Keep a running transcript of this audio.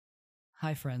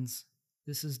Hi, friends.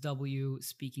 This is W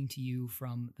speaking to you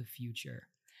from the future.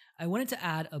 I wanted to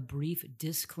add a brief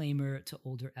disclaimer to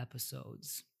older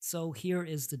episodes. So here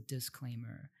is the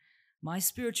disclaimer. My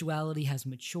spirituality has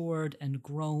matured and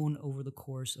grown over the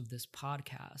course of this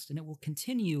podcast, and it will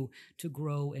continue to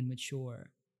grow and mature.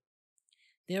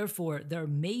 Therefore, there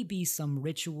may be some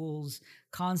rituals,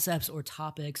 concepts, or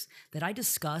topics that I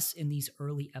discuss in these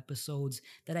early episodes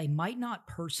that I might not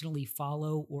personally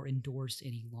follow or endorse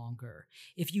any longer.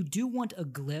 If you do want a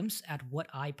glimpse at what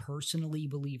I personally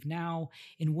believe now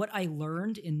and what I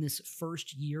learned in this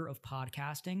first year of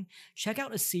podcasting, check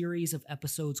out a series of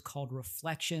episodes called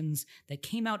Reflections that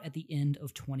came out at the end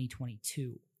of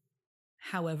 2022.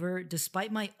 However,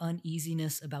 despite my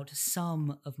uneasiness about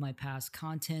some of my past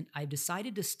content, I've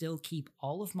decided to still keep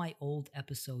all of my old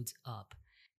episodes up.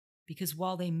 Because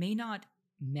while they may not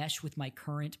mesh with my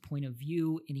current point of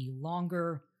view any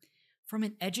longer, from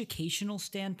an educational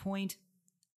standpoint,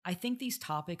 I think these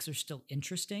topics are still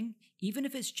interesting, even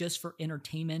if it's just for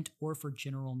entertainment or for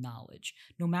general knowledge.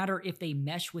 No matter if they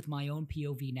mesh with my own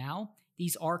POV now,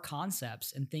 these are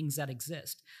concepts and things that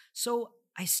exist. So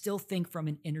I still think from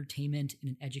an entertainment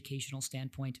and an educational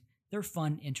standpoint, they're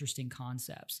fun, interesting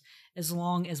concepts, as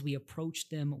long as we approach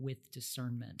them with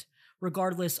discernment.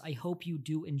 Regardless, I hope you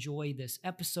do enjoy this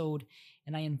episode,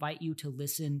 and I invite you to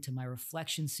listen to my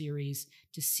reflection series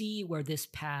to see where this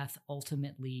path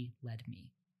ultimately led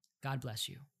me. God bless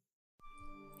you.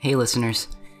 Hey listeners,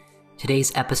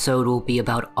 today's episode will be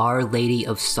about Our Lady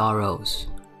of Sorrows,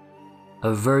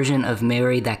 a version of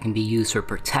Mary that can be used for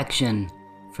protection,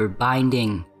 for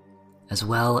binding, as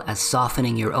well as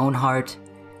softening your own heart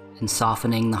and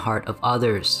softening the heart of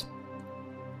others.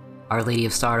 Our Lady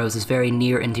of Sorrows is very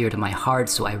near and dear to my heart,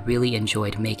 so I really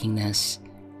enjoyed making this,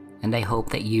 and I hope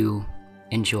that you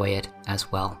enjoy it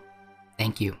as well.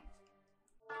 Thank you.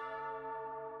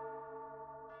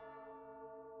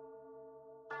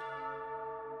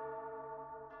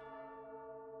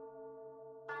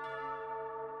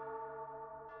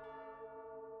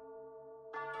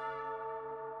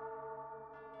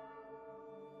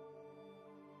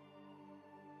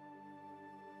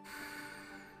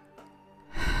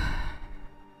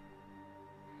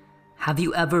 Have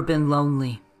you ever been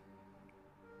lonely?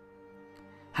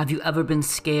 Have you ever been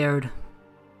scared?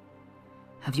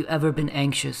 Have you ever been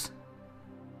anxious?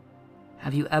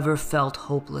 Have you ever felt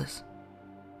hopeless?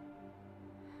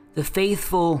 The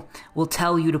faithful will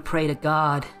tell you to pray to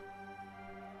God,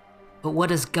 but what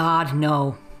does God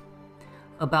know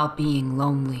about being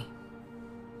lonely?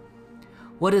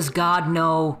 What does God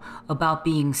know about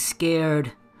being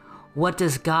scared? What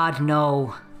does God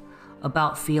know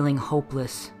about feeling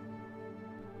hopeless?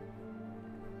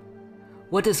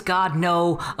 What does God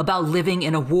know about living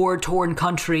in a war-torn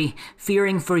country,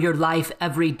 fearing for your life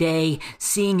every day,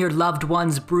 seeing your loved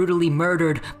ones brutally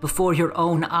murdered before your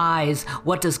own eyes?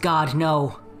 What does God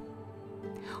know?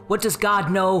 What does God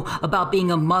know about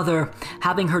being a mother,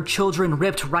 having her children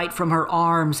ripped right from her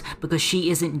arms because she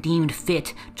isn't deemed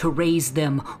fit to raise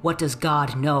them? What does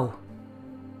God know?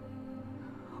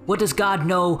 What does God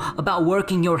know about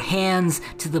working your hands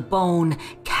to the bone,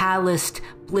 calloused,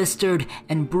 blistered,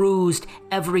 and bruised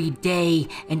every day,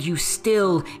 and you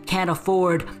still can't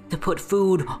afford to put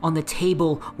food on the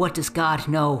table? What does God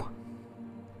know?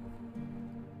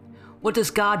 What does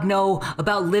God know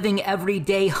about living every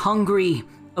day hungry,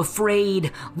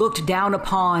 afraid, looked down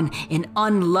upon, and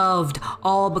unloved,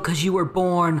 all because you were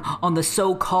born on the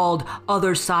so-called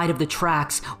other side of the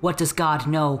tracks? What does God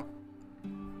know?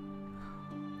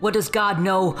 What does God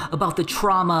know about the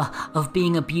trauma of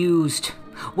being abused?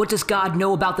 What does God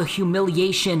know about the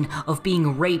humiliation of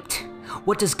being raped?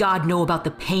 What does God know about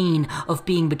the pain of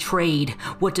being betrayed?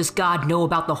 What does God know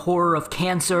about the horror of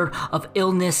cancer, of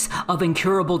illness, of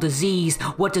incurable disease?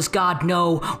 What does God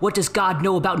know? What does God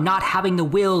know about not having the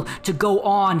will to go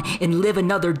on and live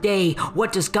another day?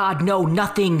 What does God know?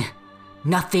 Nothing.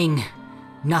 Nothing.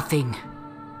 Nothing.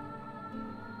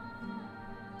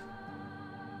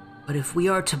 But if we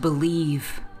are to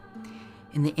believe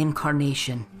in the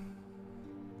incarnation,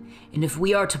 and if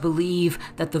we are to believe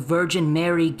that the Virgin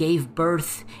Mary gave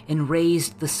birth and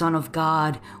raised the Son of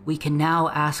God, we can now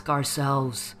ask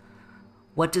ourselves,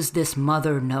 what does this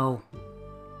mother know?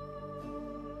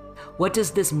 What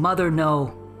does this mother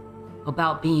know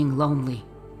about being lonely?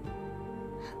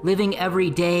 Living every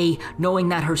day knowing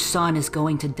that her son is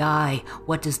going to die,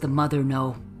 what does the mother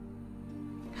know?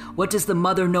 What does the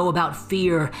mother know about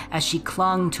fear as she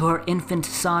clung to her infant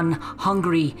son,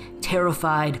 hungry,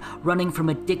 terrified, running from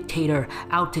a dictator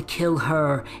out to kill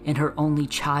her and her only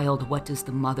child? What does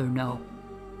the mother know?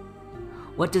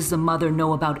 What does the mother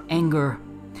know about anger,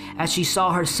 As she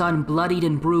saw her son bloodied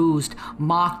and bruised,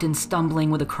 mocked and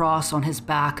stumbling with a cross on his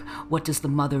back, what does the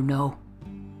mother know?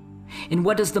 And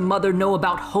what does the mother know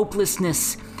about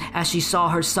hopelessness as she saw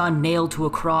her son nailed to a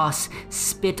cross,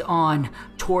 spit on,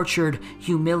 tortured,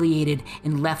 humiliated,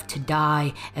 and left to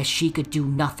die as she could do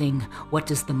nothing? What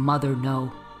does the mother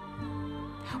know?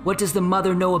 What does the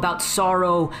mother know about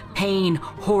sorrow, pain,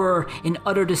 horror, and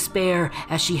utter despair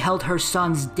as she held her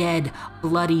son's dead,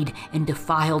 bloodied, and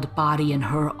defiled body in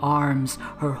her arms,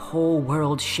 her whole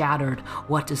world shattered?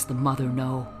 What does the mother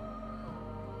know?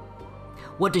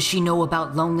 What does she know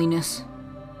about loneliness?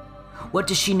 What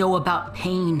does she know about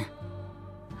pain?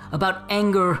 About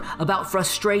anger, about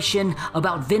frustration,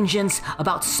 about vengeance,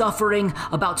 about suffering,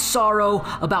 about sorrow,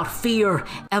 about fear,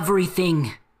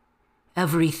 everything,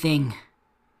 everything,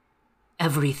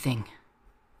 everything.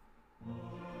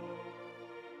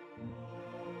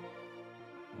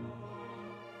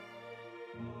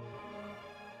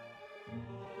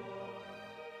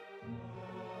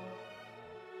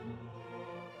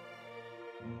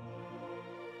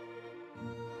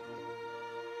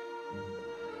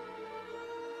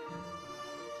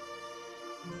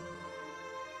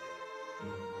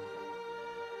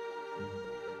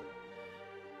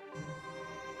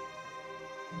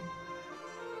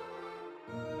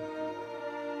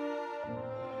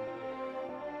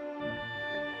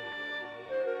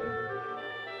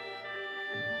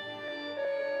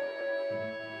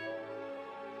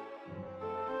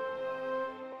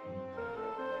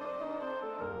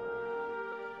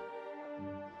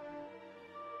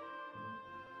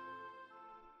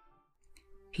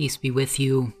 Peace be with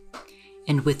you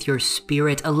and with your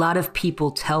spirit. A lot of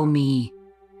people tell me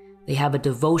they have a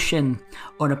devotion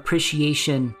or an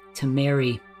appreciation to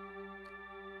Mary,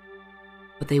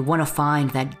 but they want to find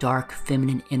that dark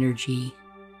feminine energy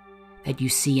that you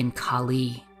see in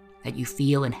Kali, that you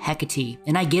feel in Hecate.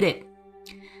 And I get it.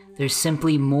 There's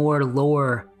simply more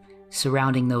lore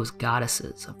surrounding those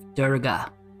goddesses of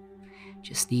Durga.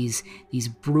 Just these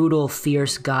brutal,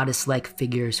 fierce goddess-like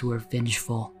figures who are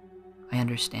vengeful. I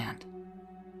understand.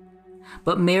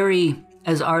 But Mary,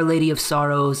 as Our Lady of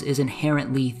Sorrows, is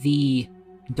inherently the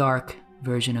dark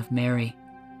version of Mary.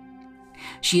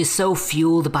 She is so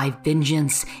fueled by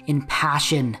vengeance and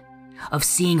passion of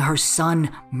seeing her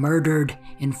son murdered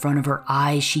in front of her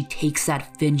eyes. She takes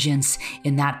that vengeance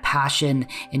and that passion,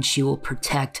 and she will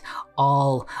protect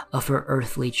all of her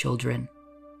earthly children.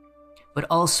 But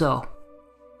also,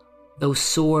 those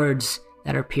swords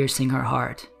that are piercing her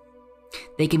heart.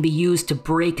 They can be used to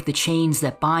break the chains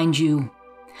that bind you,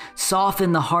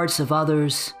 soften the hearts of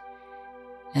others,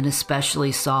 and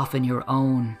especially soften your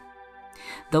own.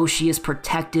 Though she is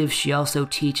protective, she also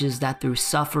teaches that through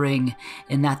suffering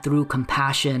and that through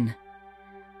compassion,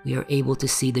 we are able to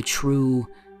see the true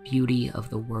beauty of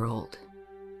the world.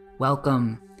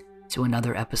 Welcome to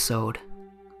another episode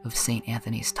of St.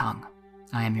 Anthony's Tongue.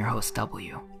 I am your host,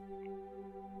 W.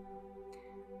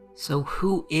 So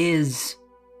who is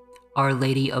Our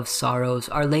Lady of Sorrows?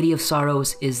 Our Lady of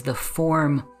Sorrows is the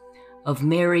form of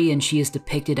Mary, and she is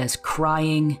depicted as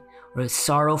crying or a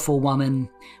sorrowful woman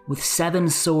with 7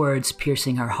 swords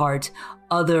piercing her heart.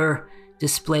 Other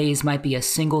displays might be a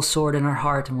single sword in her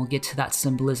heart, and we'll get to that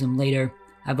symbolism later.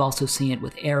 I've also seen it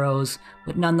with arrows,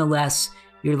 but nonetheless,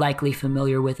 you're likely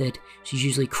familiar with it. She's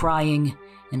usually crying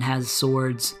and has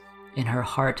swords in her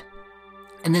heart.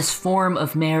 And this form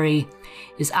of Mary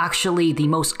is actually the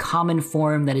most common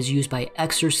form that is used by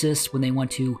exorcists when they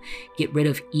want to get rid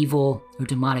of evil or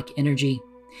demonic energy.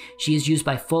 She is used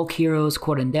by folk heroes,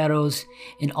 curanderos,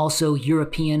 and also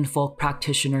European folk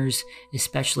practitioners,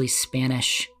 especially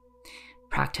Spanish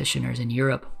practitioners in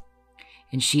Europe.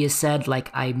 And she is said,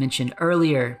 like I mentioned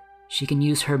earlier, she can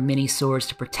use her many swords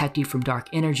to protect you from dark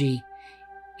energy,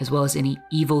 as well as any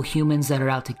evil humans that are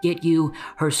out to get you.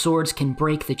 Her swords can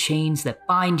break the chains that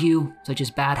bind you, such as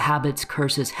bad habits,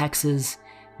 curses, hexes,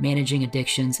 managing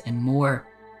addictions, and more.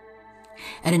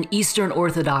 And in Eastern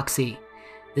Orthodoxy,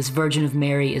 this Virgin of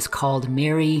Mary is called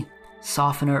Mary,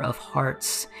 Softener of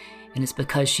Hearts, and it's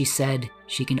because she said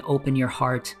she can open your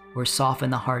heart or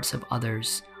soften the hearts of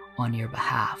others on your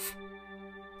behalf.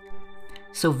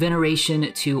 So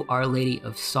veneration to Our Lady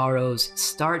of Sorrows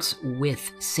starts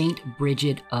with Saint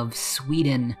Bridget of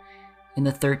Sweden in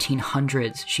the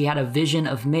 1300s. She had a vision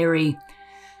of Mary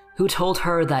who told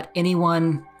her that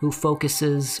anyone who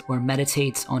focuses or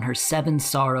meditates on her 7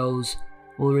 sorrows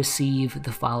will receive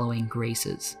the following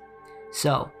graces.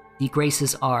 So the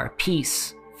graces are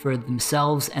peace for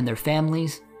themselves and their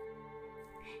families,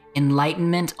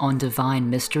 enlightenment on divine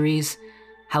mysteries,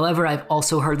 However, I've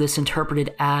also heard this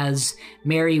interpreted as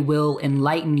Mary will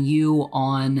enlighten you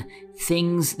on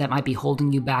things that might be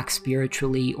holding you back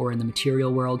spiritually or in the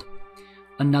material world.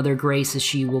 Another grace is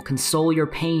she will console your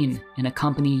pain and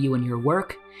accompany you in your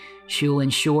work. She will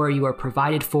ensure you are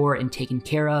provided for and taken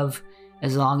care of,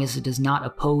 as long as it does not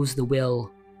oppose the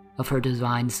will of her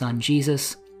divine Son,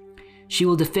 Jesus. She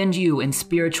will defend you in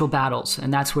spiritual battles,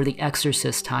 and that's where the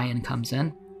exorcist tie-in comes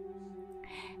in.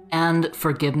 And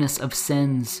forgiveness of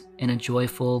sins in a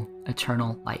joyful,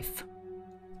 eternal life.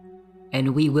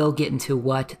 And we will get into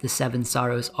what the 7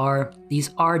 sorrows are.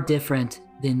 These are different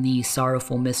than the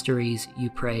sorrowful mysteries you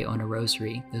pray on a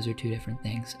rosary. Those are 2 different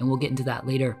things, and we'll get into that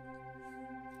later.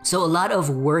 So a lot of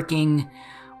working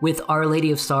with Our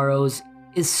Lady of Sorrows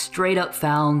is straight up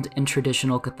found in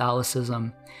traditional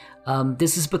Catholicism.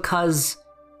 This is because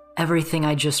everything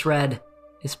I just read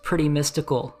is pretty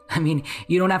mystical. I mean,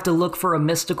 you don't have to look for a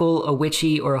mystical, a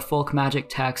witchy, or a folk magic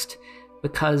text,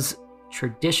 because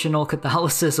traditional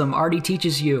Catholicism already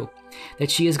teaches you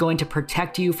that she is going to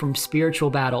protect you from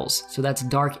spiritual battles. So that's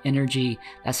dark energy,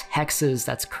 that's hexes,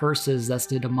 that's curses, that's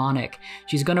the demonic.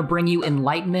 She's going to bring you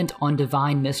enlightenment on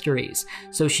divine mysteries,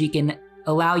 so she can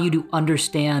allow you to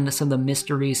understand some of the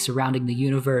mysteries surrounding the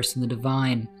universe and the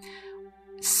divine.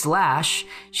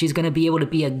 She's going to be able to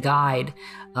be a guide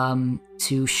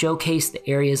to showcase the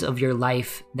areas of your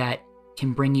life that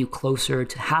can bring you closer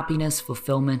to happiness,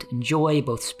 fulfillment, and joy,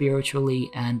 both spiritually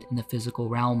and in the physical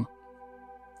realm.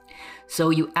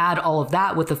 So you add all of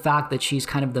that with the fact that she's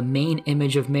kind of the main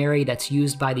image of Mary that's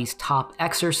used by these top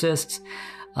exorcists.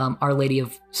 Our Lady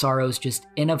of Sorrows, just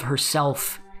in of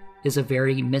herself, is a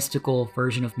very mystical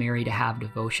version of Mary to have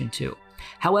devotion to.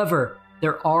 However,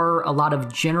 there are a lot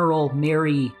of general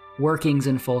Mary workings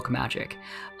in folk magic,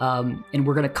 and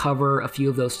we're going to cover a few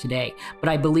of those today. But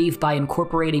I believe by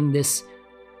incorporating this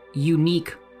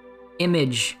unique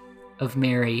image of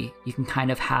Mary, you can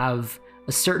kind of have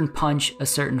a certain punch, a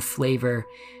certain flavor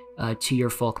to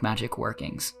your folk magic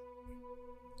workings.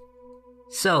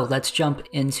 So let's jump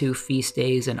into feast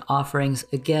days and offerings.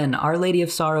 Again, Our Lady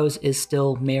of Sorrows is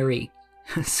still Mary.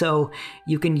 So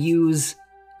you can use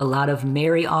a lot of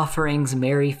Mary offerings,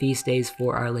 Mary feast days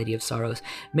for Our Lady of Sorrows.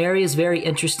 Mary is very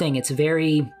interesting. It's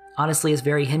very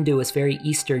Hindu. It's very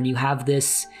Eastern. You have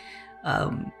this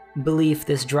belief,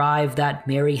 this drive that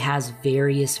Mary has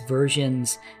various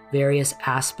versions, various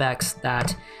aspects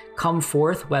that come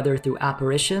forth, whether through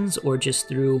apparitions or just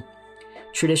through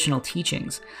traditional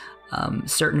teachings.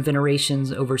 Certain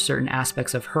venerations over certain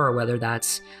aspects of her, whether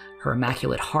that's her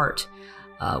Immaculate Heart,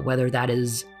 whether that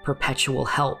is perpetual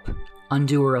help,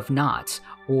 undoer of knots,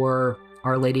 or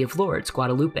Our Lady of Lourdes,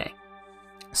 Guadalupe.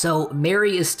 So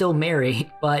Mary is still Mary,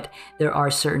 but there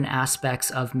are certain aspects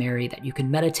of Mary that you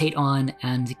can meditate on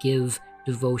and give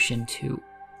devotion to.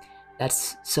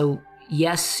 So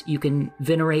yes, you can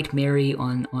venerate Mary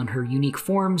on her unique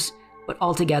forms, but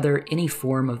altogether, any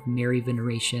form of Mary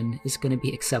veneration is going to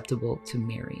be acceptable to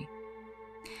Mary.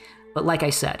 But like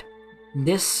I said,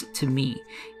 this, to me,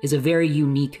 is a very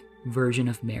unique version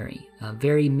of Mary.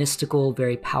 Very mystical,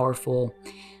 very powerful,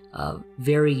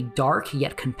 very dark,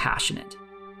 yet compassionate.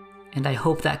 And I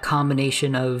hope that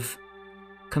combination of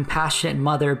compassionate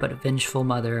mother, but vengeful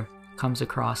mother comes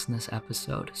across in this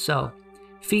episode. So,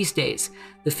 feast days.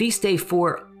 The feast day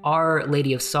for Our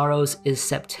Lady of Sorrows is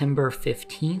September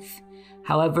 15th.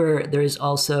 However, there is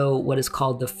also what is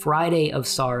called the Friday of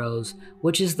Sorrows,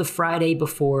 which is the Friday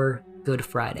before Good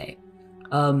Friday.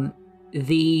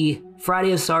 The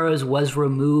Friday of Sorrows was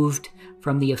removed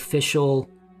from the official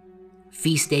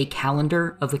feast day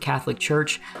calendar of the Catholic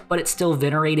Church, but it's still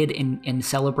venerated and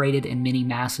celebrated in many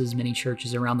masses, many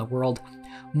churches around the world,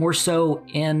 more so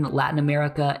in Latin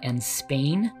America and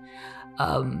Spain.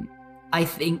 I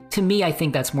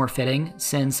think that's more fitting,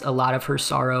 since a lot of her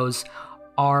sorrows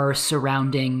are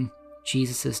surrounding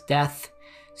Jesus's death.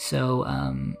 So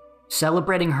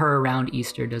celebrating her around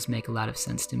Easter does make a lot of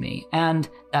sense to me, and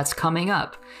that's coming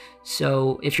up.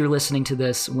 So if you're listening to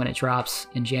this when it drops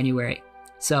in January,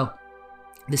 so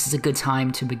this is a good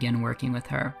time to begin working with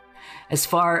her. As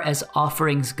far as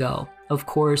offerings go, of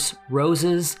course,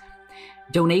 roses,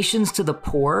 donations to the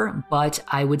poor, but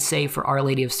I would say for Our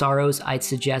Lady of Sorrows, I'd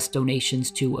suggest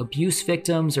donations to abuse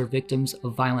victims or victims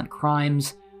of violent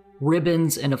crimes,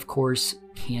 ribbons, and of course,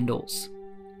 candles.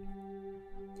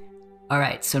 All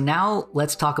right, so now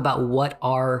let's talk about what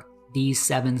are these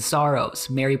 7 sorrows.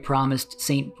 Mary promised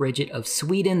Saint Bridget of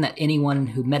Sweden that anyone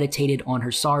who meditated on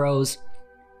her sorrows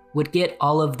would get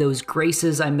all of those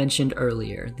graces I mentioned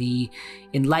earlier: the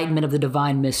enlightenment of the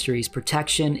divine mysteries,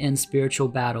 protection in spiritual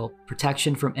battle,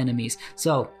 protection from enemies.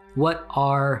 So what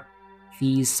are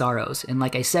these sorrows. And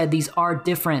like I said, these are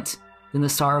different than the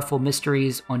sorrowful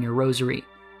mysteries on your rosary.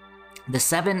 The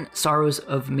 7 sorrows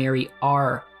of Mary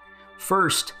are,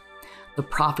 first, the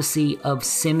prophecy of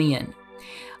Simeon.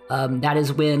 That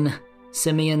is when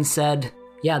Simeon said,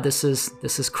 yeah, this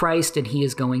is Christ, and he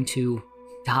is going to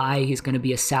die. He's going to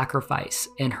be a sacrifice.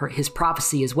 And his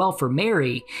prophecy as well for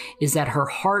Mary is that her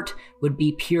heart would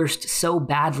be pierced so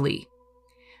badly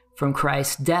from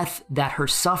Christ's death that her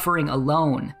suffering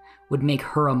alone would make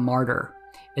her a martyr.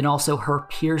 And also her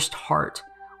pierced heart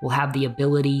will have the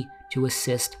ability to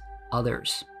assist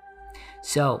others.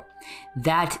 So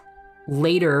that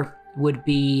later would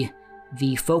be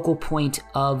the focal point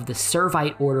of the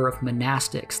Servite order of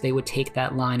monastics. They would take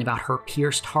that line about her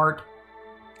pierced heart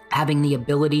having the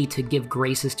ability to give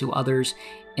graces to others,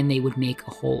 and they would make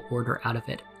a whole order out of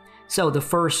it. So the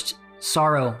first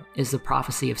sorrow is the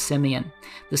prophecy of Simeon.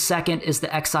 The second is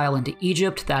the exile into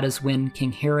Egypt. That is when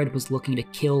King Herod was looking to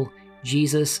kill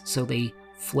Jesus, so they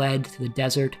fled to the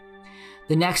desert.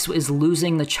 The next is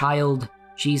losing the child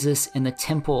Jesus in the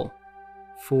temple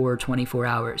for 24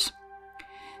 hours.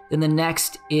 Then the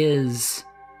next is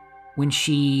when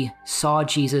she saw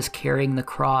Jesus carrying the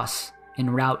cross en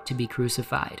route to be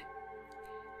crucified.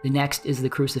 The next is the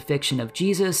crucifixion of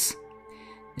Jesus.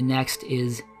 The next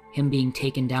is him being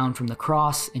taken down from the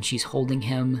cross, and she's holding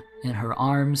him in her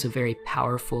arms, a very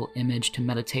powerful image to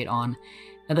meditate on.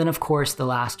 And then, of course, the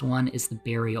last one is the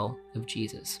burial of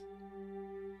Jesus.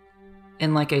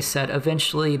 And like I said,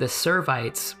 eventually the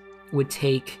Servites would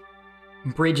take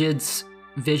Brigid's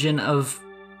vision of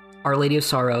Our Lady of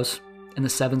Sorrows and the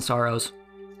 7 sorrows,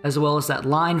 as well as that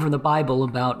line from the Bible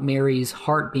about Mary's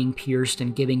heart being pierced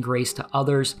and giving grace to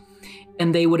others,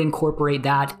 and they would incorporate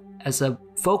that as a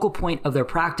focal point of their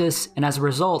practice, and as a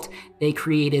result, they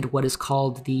created what is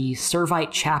called the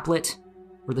Servite Chaplet,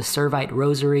 or the Servite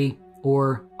Rosary,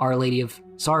 or Our Lady of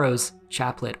Sorrows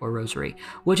Chaplet or Rosary,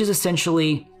 which is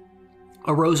essentially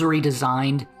a rosary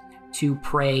designed to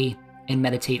pray and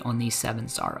meditate on these 7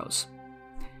 sorrows.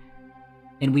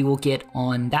 And we will get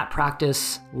on that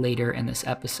practice later in this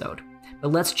episode.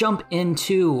 But let's jump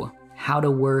into how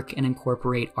to work and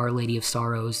incorporate Our Lady of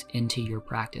Sorrows into your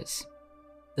practice.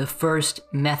 The first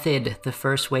method, the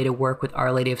first way to work with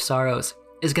Our Lady of Sorrows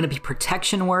is going to be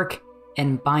protection work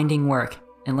and binding work.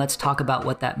 And let's talk about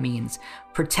what that means.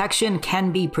 Protection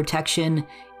can be protection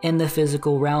in the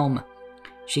physical realm.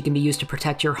 She can be used to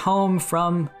protect your home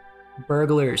from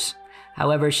burglars.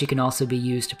 However, she can also be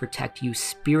used to protect you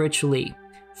spiritually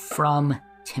from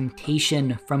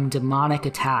temptation, from demonic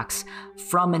attacks,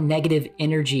 from a negative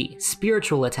energy,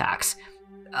 spiritual attacks.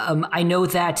 I know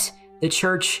that the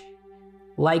church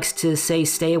likes to say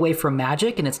stay away from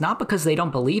magic, and it's not because they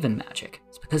don't believe in magic.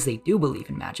 It's because they do believe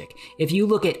in magic. If you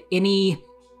look at any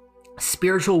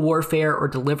spiritual warfare or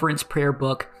deliverance prayer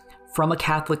book from a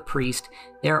Catholic priest,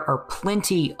 there are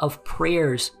plenty of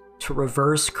prayers to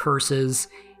reverse curses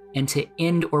and to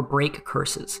end or break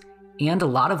curses. And a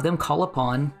lot of them call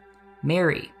upon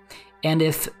Mary. And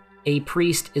if a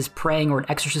priest is praying or an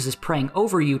exorcist is praying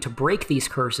over you to break these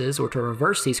curses or to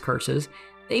reverse these curses,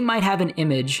 they might have an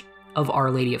image of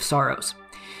Our Lady of Sorrows.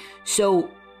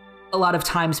 So a lot of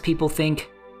times people think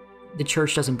the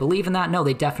church doesn't believe in that. No,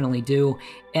 they definitely do.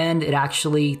 And there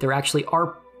actually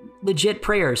are legit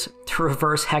prayers to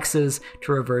reverse hexes,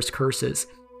 to reverse curses.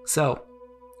 So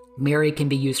Mary can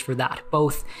be used for that,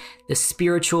 both the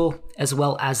spiritual as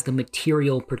well as the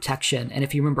material protection. And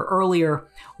if you remember earlier,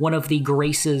 one of the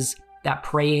graces that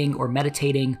praying or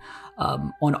meditating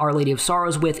on Our Lady of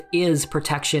Sorrows with is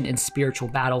protection in spiritual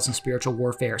battles and spiritual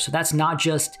warfare. So that's not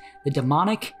just the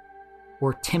demonic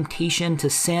or temptation to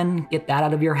sin, get that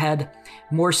out of your head.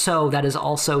 More so, that is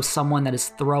also someone that is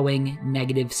throwing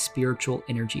negative spiritual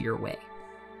energy your way.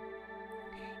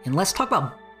 And let's talk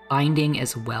about binding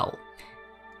as well.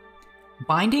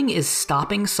 Binding is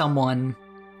stopping someone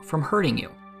from hurting you.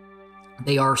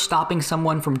 They are stopping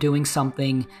someone from doing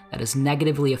something that is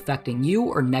negatively affecting you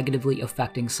or negatively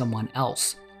affecting someone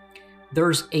else.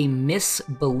 There's a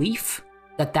misbelief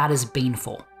that that is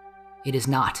baneful. It is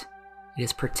not. It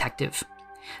is protective.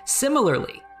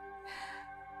 Similarly,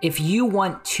 if you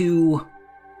want to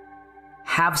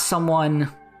have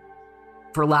someone,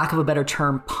 for lack of a better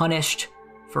term, punished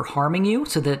for harming you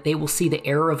so that they will see the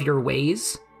error of your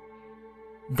ways,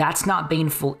 that's not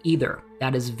baneful either.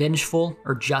 That is vengeful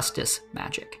or justice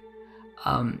magic.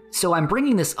 So I'm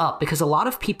bringing this up because a lot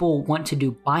of people want to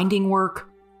do binding work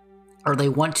or they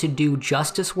want to do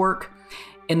justice work.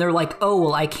 And they're like, oh,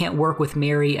 well, I can't work with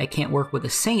Mary. I can't work with a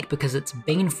saint because it's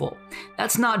baneful.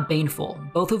 That's not baneful.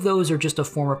 Both of those are just a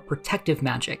form of protective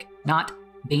magic, not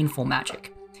baneful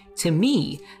magic. To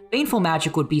me, baneful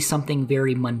magic would be something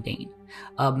very mundane.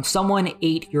 Someone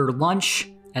ate your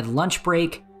lunch at lunch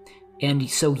break, and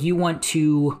so you want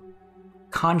to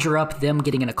conjure up them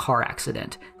getting in a car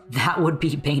accident. That would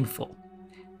be baneful.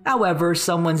 However,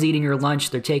 someone's eating your lunch,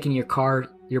 they're taking your car,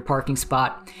 your parking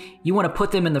spot. You want to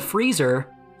put them in the freezer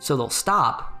so they'll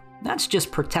stop. That's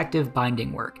just protective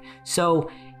binding work. So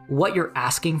what you're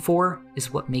asking for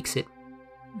is what makes it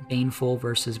baneful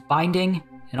versus binding.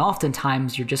 And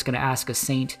oftentimes you're just going to ask a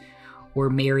saint or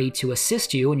Mary to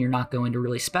assist you, and you're not going to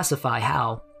really specify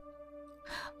how.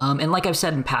 And like I've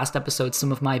said in past episodes,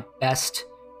 some of my best,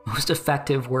 most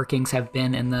effective workings have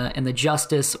been in the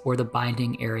justice or the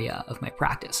binding area of my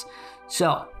practice.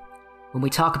 So when we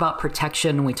talk about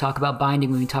protection, when we talk about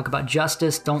binding, when we talk about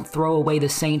justice, don't throw away the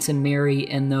saints and Mary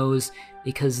in those,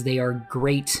 because they are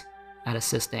great at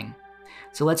assisting.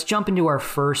 So let's jump into our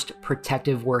first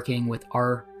protective working with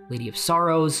Our Lady of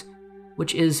Sorrows,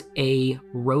 which is a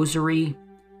rosary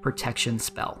protection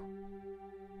spell.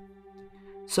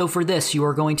 So for this, you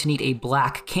are going to need a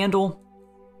black candle,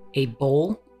 a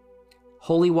bowl,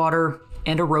 holy water,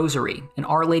 and a rosary. An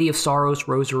Our Lady of Sorrows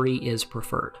rosary is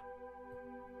preferred.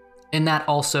 And that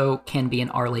also can be an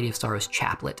Our Lady of Sorrows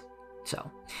chaplet. So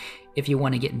if you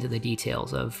want to get into the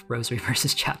details of rosary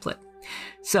versus chaplet.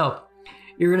 So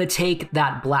you're going to take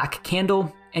that black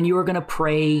candle and you are going to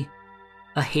pray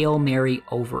a Hail Mary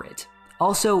over it.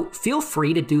 Also, feel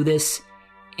free to do this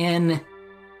in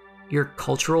your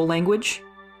cultural language.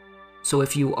 So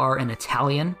if you are an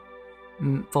Italian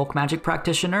folk magic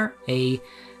practitioner, a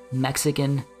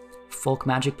Mexican folk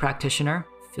magic practitioner,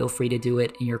 feel free to do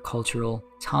it in your cultural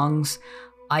tongues.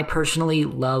 I personally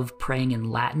love praying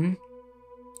in Latin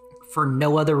for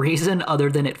no other reason other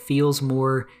than it feels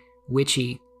more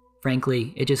witchy.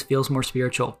 Frankly, it just feels more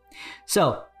spiritual.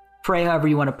 So pray however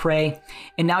you want to pray.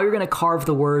 And now you're going to carve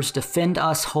the words, "Defend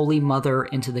us, Holy Mother,"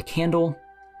 into the candle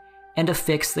and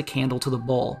affix the candle to the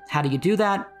bowl. How do you do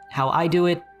that? How I do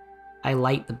it, I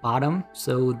light the bottom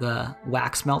so the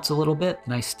wax melts a little bit,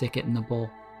 and I stick it in the bowl.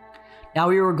 Now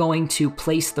we are going to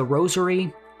place the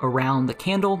rosary around the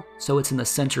candle so it's in the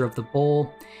center of the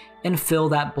bowl, and fill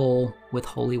that bowl with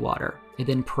holy water, and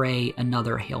then pray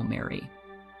another Hail Mary.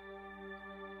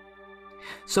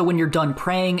 So when you're done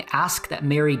praying, ask that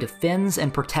Mary defends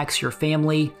and protects your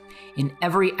family in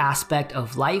every aspect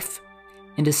of life,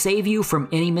 and to save you from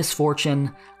any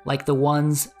misfortune like the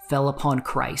ones fell upon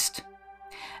Christ.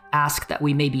 Ask that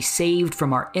we may be saved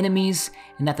from our enemies,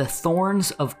 and that the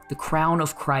thorns of the crown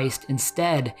of Christ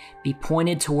instead be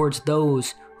pointed towards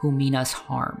those who mean us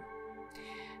harm.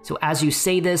 So as you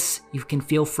say this, you can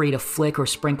feel free to flick or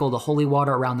sprinkle the holy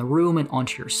water around the room and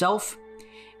onto yourself.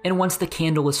 And once the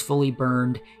candle is fully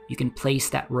burned, you can place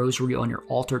that rosary on your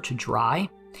altar to dry,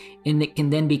 and it can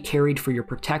then be carried for your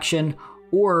protection,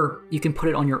 or you can put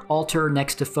it on your altar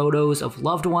next to photos of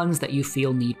loved ones that you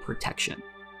feel need protection.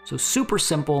 So super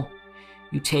simple.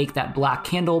 You take that black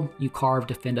candle, you carve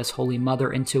 "Defend Us, Holy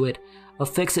Mother" into it,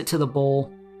 affix it to the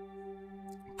bowl,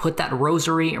 put that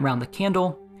rosary around the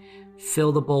candle,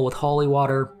 fill the bowl with holy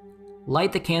water,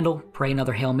 light the candle, pray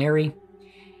another Hail Mary,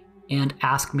 and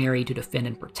ask Mary to defend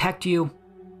and protect you,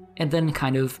 and then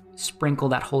kind of sprinkle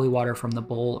that holy water from the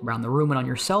bowl around the room and on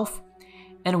yourself.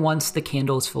 And once the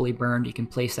candle is fully burned, you can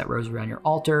place that rosary on your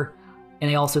altar. And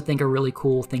I also think a really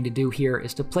cool thing to do here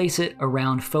is to place it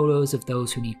around photos of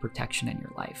those who need protection in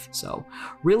your life. So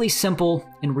really simple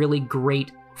and really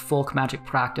great folk magic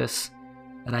practice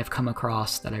that I've come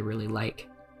across that I really like.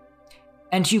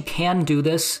 And you can do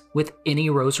this with any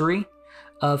rosary.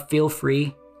 Feel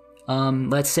free.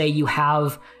 Let's say you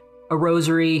have a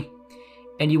rosary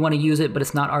and you want to use it, but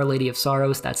it's not Our Lady of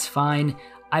Sorrows. That's fine.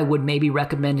 I would maybe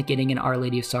recommend getting an Our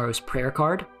Lady of Sorrows prayer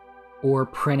card, or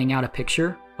printing out a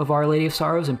picture of Our Lady of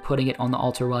Sorrows and putting it on the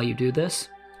altar while you do this,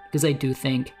 because I do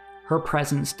think her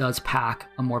presence does pack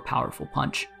a more powerful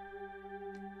punch.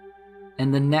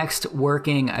 And the next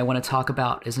working I want to talk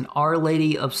about is an Our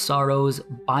Lady of Sorrows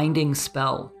binding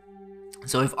spell.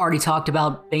 So I've already talked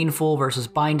about baneful versus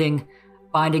binding.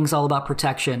 Binding's all about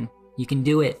protection. You can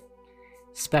do it,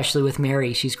 especially with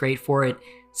Mary. She's great for it,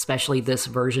 especially this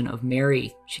version of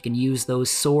Mary. She can use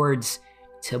those swords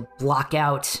to block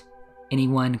out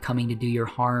anyone coming to do your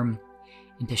harm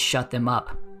and to shut them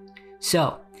up.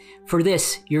 So for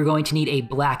this, you're going to need a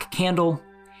black candle,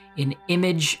 an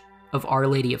image of Our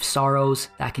Lady of Sorrows.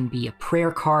 That can be a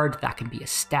prayer card, that can be a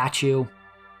statue,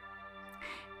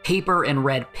 paper and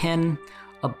red pen,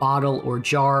 a bottle or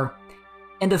jar,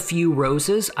 and a few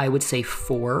roses. I would say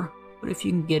 4, but if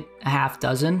you can get a half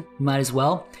dozen, you might as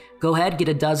well. Go ahead, get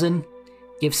a dozen,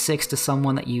 give 6 to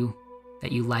someone that you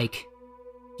like.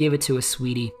 Give it to a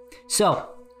sweetie. So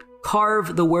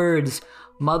Carve the words,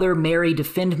 Mother Mary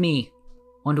defend me,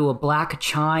 onto a black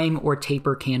chime or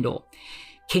taper candle.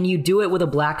 Can you do it with a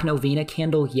black novena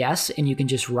candle? Yes, and you can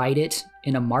just write it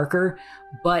in a marker,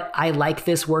 but I like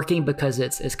this working because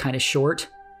it's kind of short.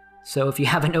 So if you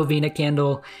have a novena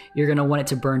candle, you're going to want it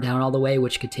to burn down all the way,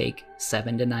 which could take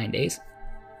 7 to 9 days.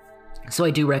 So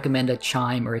I do recommend a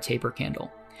chime or a taper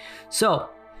candle. So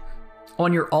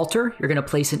on your altar, you're going to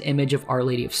place an image of Our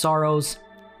Lady of Sorrows,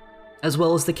 as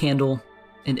well as the candle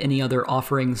and any other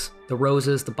offerings, the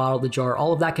roses, the bottle, the jar,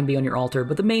 all of that can be on your altar.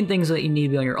 But the main things that you need to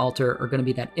be on your altar are going to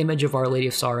be that image of Our Lady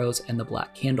of Sorrows and the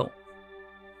black candle.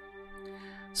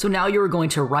 So now you're going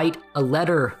to write a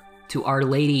letter to Our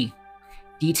Lady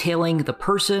detailing the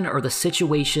person or the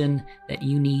situation that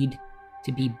you need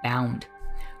to be bound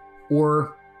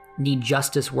or need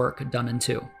justice work done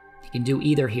into. You can do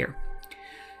either here.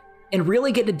 And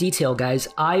really get into detail, guys.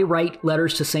 I write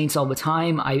letters to saints all the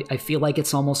time. I feel like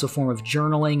it's almost a form of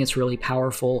journaling. It's really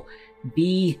powerful.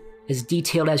 Be as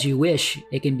detailed as you wish.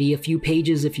 It can be a few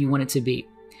pages if you want it to be.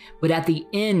 But at the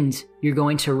end, you're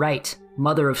going to write,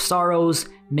 Mother of Sorrows,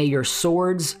 may your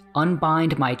swords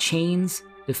unbind my chains,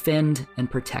 defend and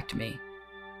protect me.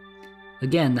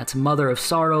 Again, that's Mother of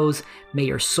Sorrows, may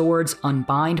your swords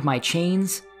unbind my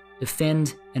chains,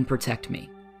 defend and protect me.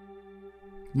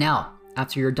 Now,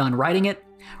 after you're done writing it,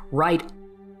 write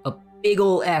a big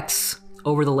ol' X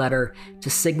over the letter to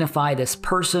signify this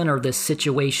person or this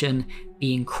situation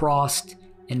being crossed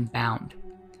and bound.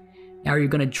 Now you're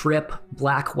going to drip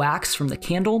black wax from the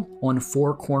candle on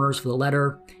 4 corners of the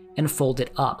letter and fold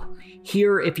it up.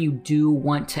 Here, if you do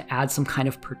want to add some kind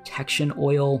of protection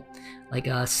oil, like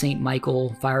a St.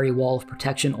 Michael Fiery Wall of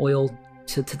Protection oil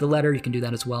to the letter, you can do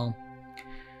that as well.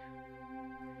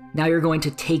 Now you're going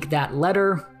to take that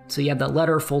letter. So you have that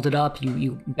letter folded up,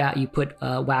 you put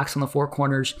wax on the 4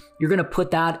 corners. You're going to put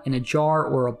that in a jar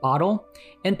or a bottle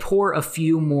and pour a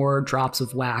few more drops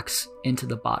of wax into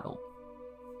the bottle.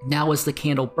 Now as the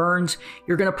candle burns,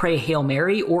 you're going to pray a Hail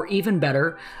Mary, or even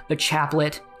better, a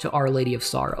chaplet to Our Lady of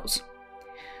Sorrows.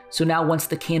 So now once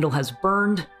the candle has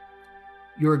burned,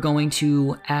 you're going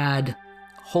to add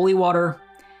holy water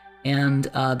and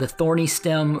the thorny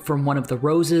stem from one of the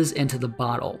roses into the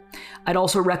bottle. I'd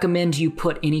also recommend you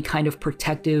put any kind of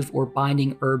protective or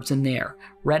binding herbs in there.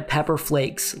 Red pepper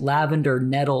flakes, lavender,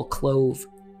 nettle, clove,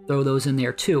 throw those in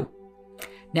there too.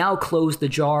 Now close the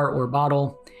jar or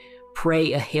bottle,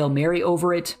 pray a Hail Mary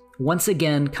over it, once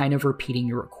again kind of repeating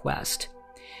your request.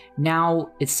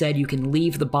 Now it's said you can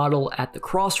leave the bottle at the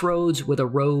crossroads with a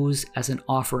rose as an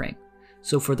offering.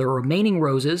 So for the remaining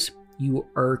roses, you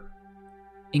are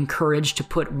encouraged to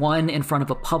put one in front of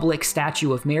a public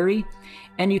statue of Mary,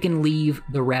 and you can leave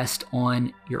the rest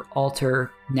on your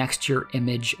altar next to your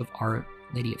image of Our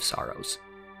Lady of Sorrows.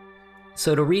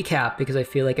 So to recap, because I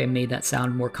feel like I made that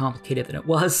sound more complicated than it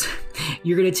was,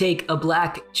 you're going to take a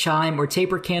black chime or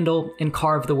taper candle and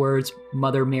carve the words,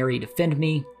 Mother Mary defend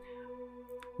me.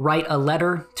 Write a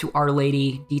letter to Our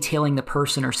Lady detailing the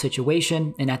person or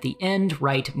situation, and at the end,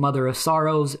 write, Mother of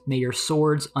Sorrows, may your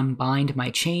swords unbind my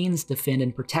chains, defend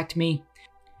and protect me.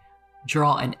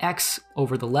 Draw an X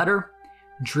over the letter,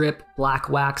 drip black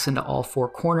wax into all 4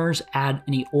 corners, add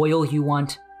any oil you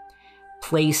want,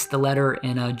 place the letter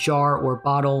in a jar or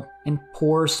bottle, and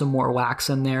pour some more wax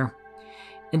in there.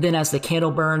 And then as the candle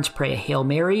burns, pray a Hail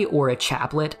Mary or a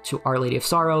chaplet to Our Lady of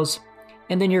Sorrows,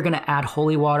 and then you're going to add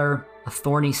holy water, a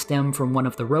thorny stem from one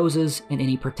of the roses, and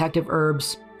any protective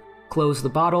herbs. Close the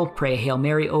bottle, pray a Hail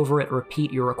Mary over it,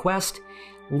 repeat your request,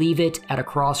 leave it at a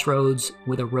crossroads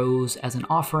with a rose as an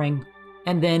offering,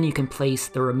 and then you can place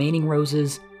the remaining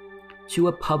roses to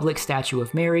a public statue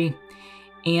of Mary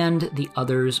and the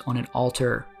others on an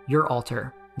altar, your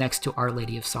altar, next to Our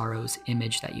Lady of Sorrows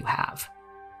image that you have.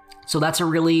 So that's a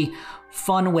really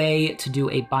fun way to do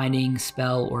a binding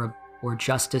spell or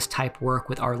justice type work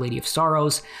with Our Lady of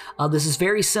Sorrows. This is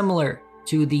very similar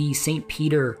to the St.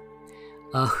 Peter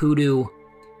hoodoo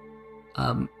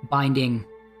binding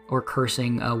or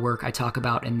cursing work I talk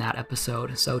about in that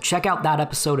episode. So check out that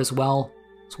episode as well.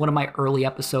 It's one of my early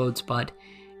episodes, but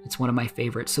it's one of my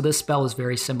favorites. So this spell is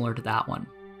very similar to that one.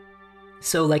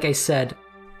 So like I said,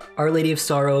 Our Lady of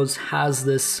Sorrows has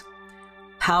this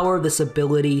power, this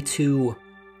ability to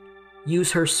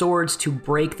use her swords to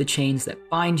break the chains that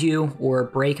bind you or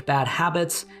break bad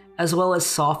habits, as well as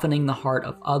softening the heart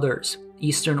of others.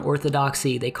 Eastern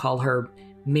Orthodoxy, they call her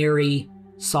Mary,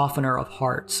 softener of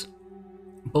hearts,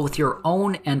 both your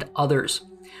own and others.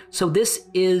 So this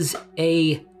is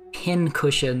a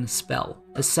pincushion spell,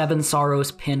 the 7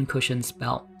 Sorrows pincushion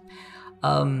spell.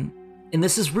 And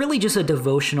this is really just a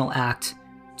devotional act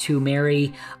to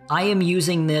Mary. I am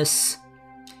using this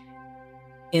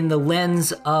in the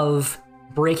lens of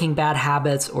breaking bad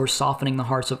habits or softening the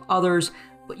hearts of others,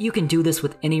 but you can do this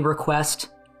with any request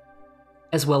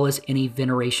as well as any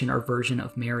veneration or version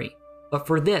of Mary. But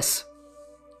for this,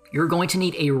 you're going to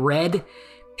need a red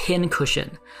pin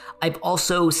cushion. I've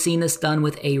also seen this done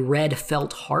with a red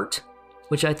felt heart,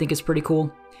 which I think is pretty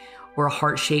cool, or a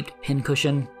heart-shaped pin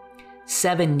cushion.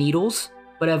 7 needles,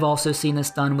 but I've also seen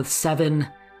this done with 7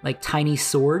 like tiny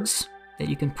swords that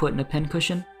you can put in a pin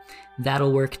cushion.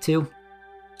 That'll work too.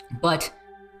 But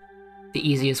the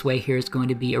easiest way here is going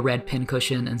to be a red pin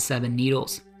cushion and 7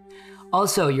 needles.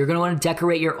 Also, you're going to want to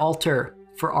decorate your altar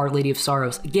for Our Lady of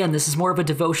Sorrows. Again, this is more of a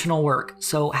devotional work,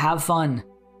 so have fun.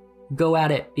 Go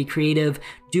at it. Be creative.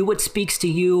 Do what speaks to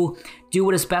you. Do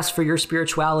what is best for your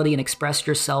spirituality and express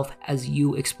yourself as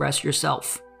you express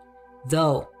yourself.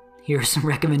 Though, here are some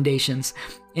recommendations.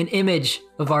 An image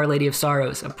of Our Lady of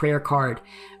Sorrows, a prayer card,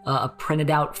 a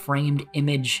printed out framed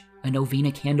image, a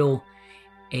novena candle,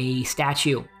 a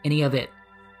statue, any of it.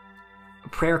 A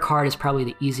prayer card is probably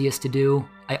the easiest to do.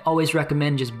 I always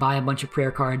recommend just buy a bunch of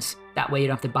prayer cards. That way you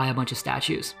don't have to buy a bunch of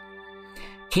statues.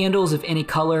 Candles of any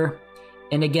color.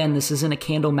 And again, this isn't a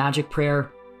candle magic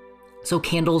prayer. So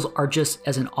candles are just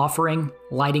as an offering,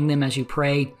 lighting them as you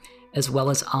pray, as well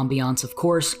as ambiance, of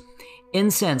course.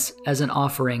 Incense as an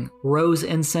offering. Rose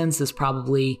incense is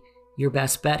probably your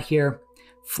best bet here.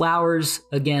 Flowers,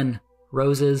 again,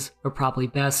 roses are probably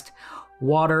best.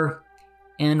 Water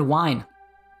and wine.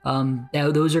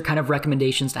 Those are kind of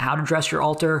recommendations to how to dress your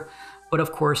altar, but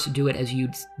of course, do it as you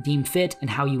deem fit and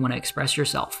how you want to express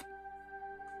yourself.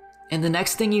 And the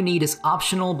next thing you need is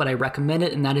optional, but I recommend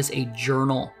it, and that is a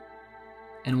journal.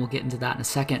 And we'll get into that in a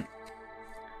second.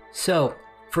 So,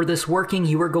 for this working,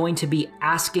 you are going to be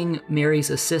asking Mary's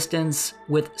assistance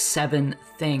with 7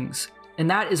 things. And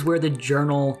that is where the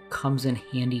journal comes in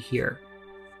handy here.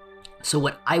 So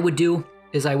what I would do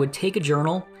is I would take a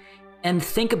journal and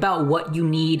think about what you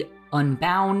need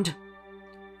unbound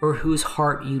or whose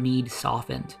heart you need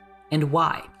softened and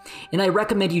why. And I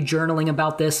recommend you journaling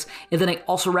about this. And then I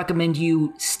also recommend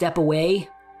you step away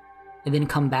and then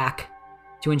come back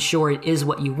to ensure it is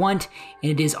what you want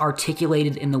and it is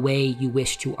articulated in the way you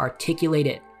wish to articulate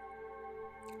it.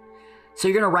 So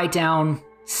you're going to write down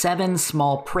 7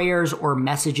 small prayers or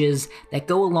messages that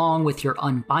go along with your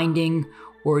unbinding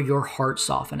or your heart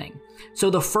softening. So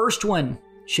the first one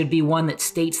should be one that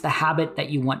states the habit that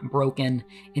you want broken,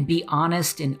 and be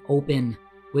honest and open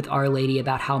with Our Lady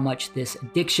about how much this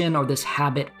addiction or this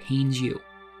habit pains you.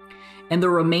 And the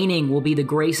remaining will be the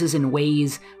graces and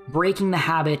ways breaking the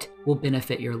habit will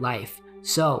benefit your life.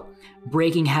 So,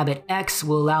 breaking habit X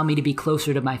will allow me to be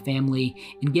closer to my family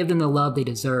and give them the love they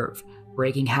deserve.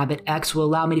 Breaking habit X will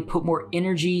allow me to put more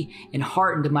energy and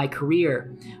heart into my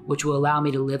career, which will allow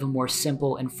me to live a more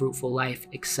simple and fruitful life,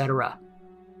 etc.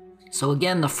 So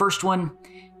again, the first one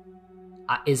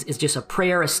is just a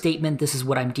prayer, a statement. This is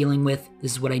what I'm dealing with.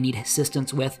 This is what I need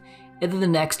assistance with. And then the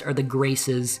next are the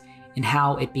graces and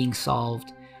how it being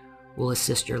solved will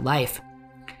assist your life.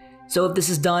 So if this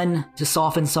is done to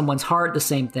soften someone's heart, the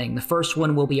same thing. The first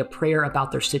one will be a prayer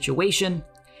about their situation,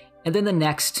 and then the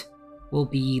next will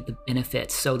be the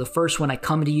benefits. So the first one, I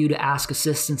come to you to ask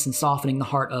assistance in softening the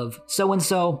heart of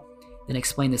so-and-so, then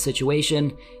explain the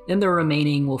situation. Then the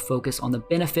remaining will focus on the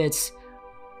benefits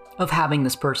of having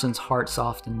this person's heart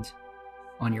softened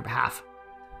on your behalf.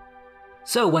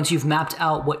 So once you've mapped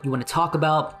out what you want to talk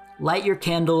about, light your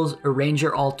candles, arrange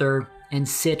your altar, and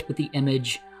sit with the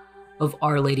image of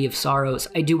Our Lady of Sorrows.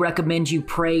 I do recommend you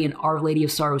pray an Our Lady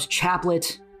of Sorrows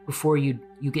chaplet before you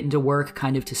get into work,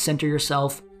 kind of to center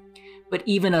yourself. But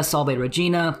even a Salve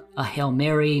Regina, a Hail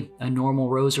Mary, a normal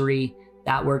rosary,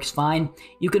 that works fine.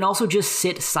 You can also just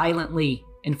sit silently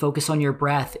and focus on your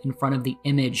breath in front of the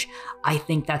image. I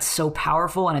think that's so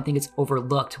powerful, and I think it's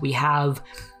overlooked. We have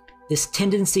this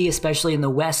tendency, especially in the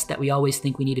West, that we always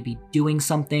think we need to be doing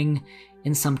something,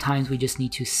 and sometimes we just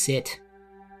need to sit.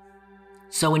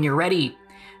 So when you're ready,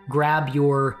 grab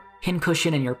your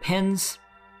pincushion and your pins.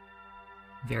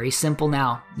 Very simple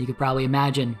now. You could probably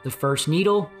imagine the first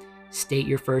needle, state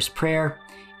your first prayer,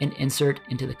 and insert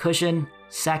into the cushion.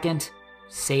 Second,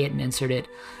 say it and insert it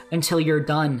until you're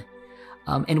done.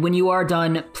 And when you are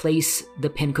done, place the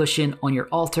pincushion on your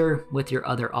altar with your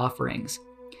other offerings.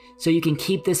 So you can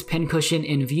keep this pincushion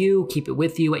in view, keep it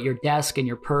with you at your desk, in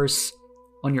your purse,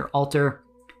 on your altar,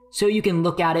 so you can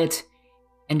look at it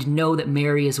and know that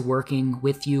Mary is working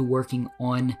with you, working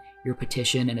on your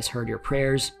petition, and has heard your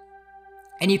prayers.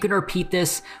 And you can repeat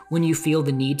this when you feel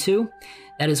the need to.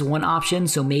 That is one option,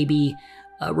 so maybe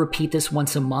repeat this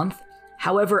once a month.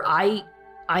 However, I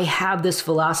have this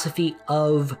philosophy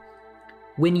of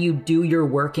when you do your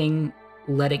working,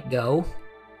 let it go.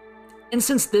 And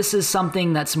since this is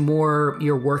something that's more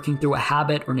you're working through a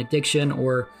habit or an addiction,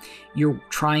 or you're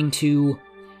trying to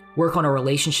work on a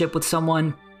relationship with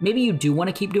someone, maybe you do want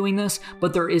to keep doing this,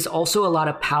 but there is also a lot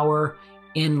of power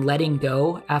in letting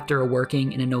go after a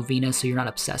working in a novena, so you're not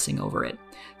obsessing over it.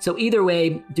 So either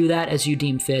way, do that as you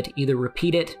deem fit. Either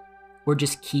repeat it or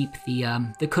just keep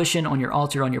the cushion on your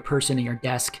altar, on your person, and your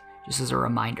desk, just as a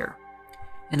reminder.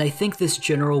 And I think this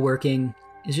general working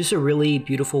is just a really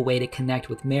beautiful way to connect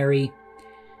with Mary.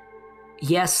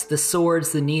 Yes, the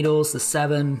swords, the needles, the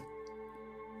seven,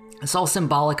 it's all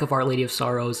symbolic of Our Lady of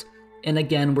Sorrows. And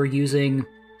again, we're using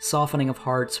softening of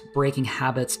hearts, breaking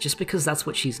habits, just because that's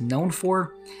what she's known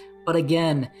for. But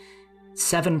again,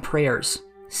 7 prayers,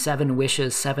 7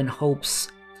 wishes, 7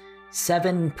 hopes,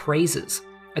 7 praises.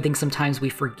 I think sometimes we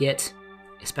forget,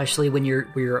 especially when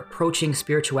we're approaching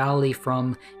spirituality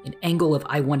from an angle of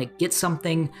I want to get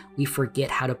something, we forget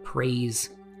how to praise,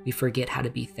 we forget how to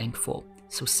be thankful.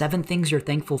 So 7 things you're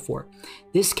thankful for.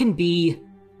 This can be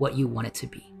what you want it to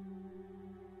be.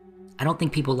 I don't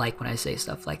think people like when I say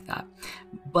stuff like that.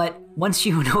 But once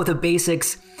you know the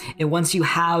basics, and once you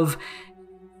have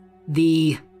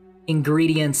the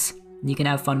ingredients, you can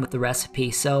have fun with the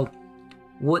recipe. So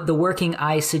what the working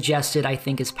I suggested, I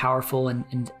think, is powerful,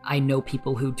 and I know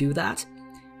people who do that.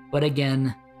 But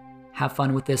again, have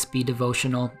fun with this, be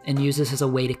devotional, and use this as a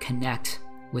way to connect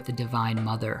with the Divine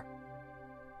Mother.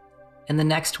 And the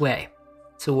next way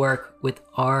to work with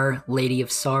Our Lady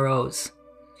of Sorrows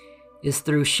is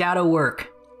through shadow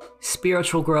work,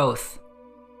 spiritual growth,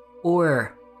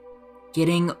 or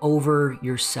getting over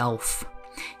yourself.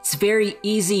 It's very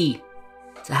easy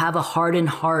to have a hardened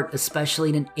heart, especially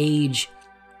in an age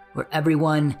where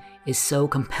everyone is so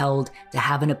compelled to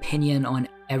have an opinion on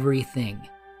everything.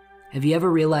 Have you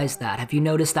ever realized that? Have you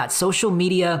noticed that social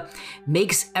media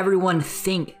makes everyone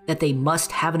think that they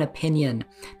must have an opinion,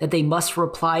 that they must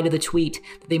reply to the tweet,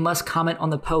 that they must comment on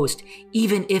the post,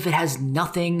 even if it has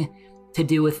nothing to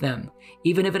do with them,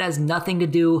 even if it has nothing to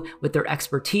do with their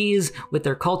expertise, with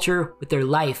their culture, with their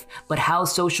life, but how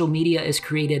social media is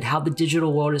created, how the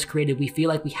digital world is created. We feel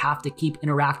like we have to keep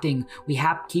interacting. We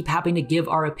keep having to give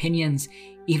our opinions,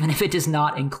 even if it does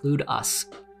not include us.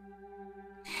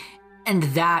 And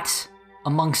that,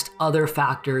 amongst other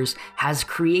factors, has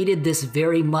created this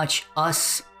very much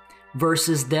us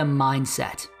versus them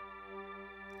mindset.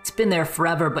 It's been there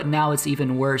forever, but now it's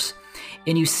even worse.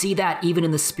 And you see that even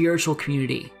in the spiritual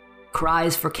community.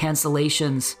 Cries for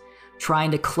cancellations,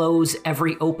 trying to close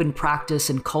every open practice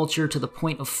and culture to the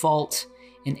point of fault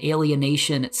and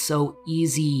alienation. It's so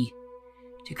easy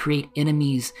to create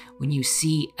enemies when you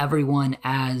see everyone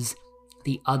as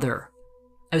the other.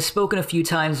 I've spoken a few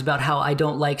times about how I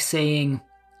don't like saying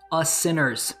us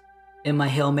sinners in my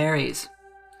Hail Marys,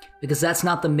 because that's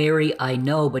not the Mary I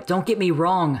know. But don't get me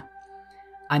wrong,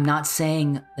 I'm not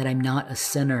saying that I'm not a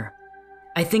sinner.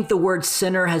 I think the word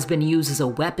sinner has been used as a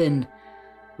weapon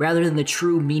rather than the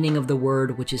true meaning of the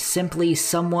word, which is simply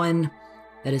someone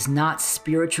that is not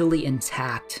spiritually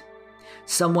intact,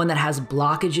 someone that has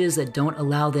blockages that don't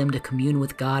allow them to commune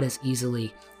with God as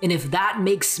easily. And if that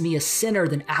makes me a sinner,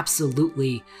 then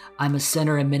absolutely, I'm a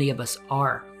sinner, and many of us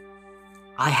are.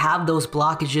 I have those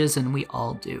blockages, and we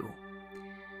all do.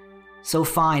 So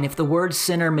fine, if the word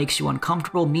sinner makes you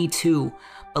uncomfortable, me too,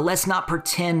 but let's not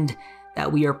pretend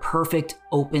that we are perfect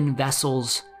open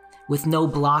vessels with no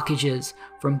blockages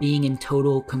from being in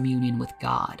total communion with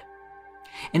God.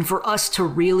 And for us to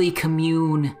really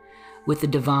commune with the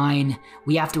divine,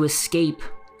 we have to escape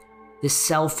this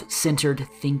self-centered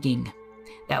thinking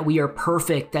that we are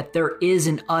perfect, that there is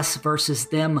an us versus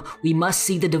them. We must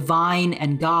see the divine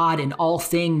and God in all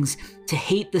things, to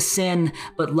hate the sin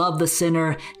but love the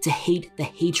sinner, to hate the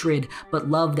hatred but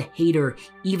love the hater,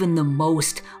 even the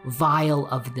most vile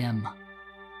of them.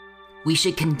 We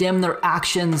should condemn their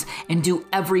actions and do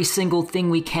every single thing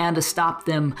we can to stop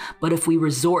them, but if we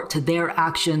resort to their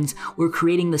actions, we're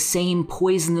creating the same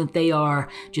poison that they are,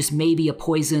 just maybe a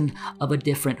poison of a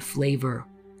different flavor.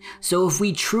 So if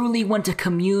we truly want to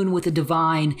commune with the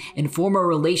divine and form a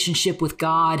relationship with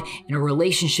God and a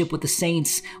relationship with the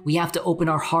saints, we have to open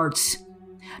our hearts,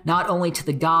 not only to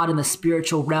the God in the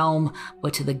spiritual realm,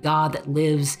 but to the God that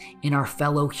lives in our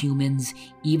fellow humans,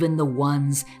 even the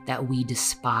ones that we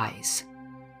despise,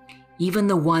 even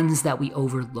the ones that we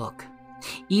overlook,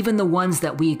 even the ones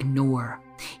that we ignore,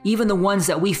 even the ones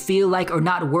that we feel like are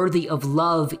not worthy of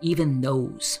love, even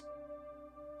those.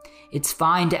 It's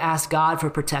fine to ask God for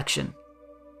protection.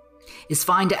 It's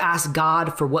fine to ask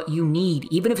God for what you need,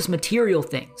 even if it's material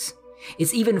things.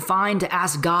 It's even fine to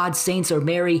ask God, saints, or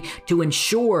Mary to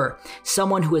ensure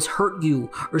someone who has hurt you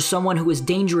or someone who is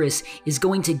dangerous is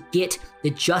going to get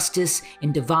the justice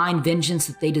and divine vengeance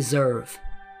that they deserve.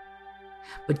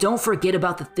 But don't forget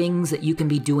about the things that you can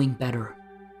be doing better.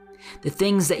 The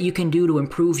things that you can do to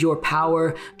improve your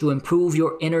power, to improve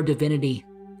your inner divinity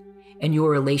and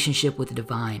your relationship with the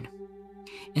divine.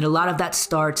 And a lot of that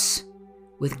starts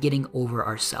with getting over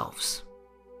ourselves.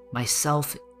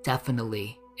 Myself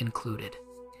definitely included.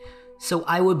 So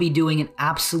I would be doing an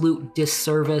absolute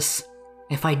disservice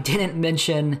if I didn't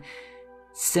mention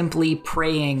simply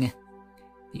praying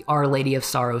the Our Lady of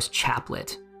Sorrows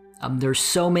chaplet. There's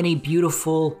so many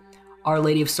beautiful Our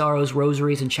Lady of Sorrows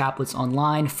rosaries and chaplets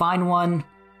online. Find one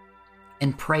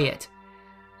and pray it.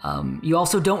 You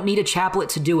also don't need a chaplet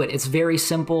to do it. It's very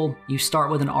simple. You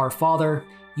start with an Our Father,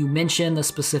 you mention the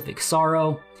specific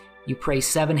sorrow, you pray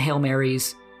 7 Hail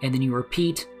Marys, and then you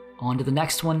repeat on to the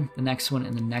next one, and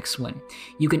the next one.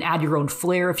 You can add your own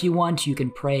flair if you want. You can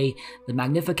pray the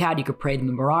Magnificat, you could pray the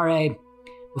Memorare,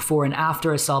 before and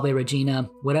after a Salve Regina,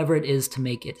 whatever it is to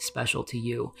make it special to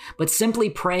you. But simply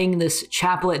praying this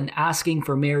chaplet and asking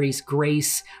for Mary's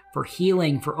grace, for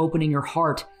healing, for opening your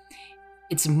heart,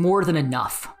 it's more than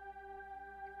enough.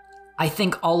 I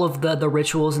think all of the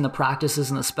rituals and the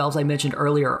practices and the spells I mentioned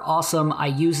earlier are awesome. I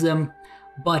use them,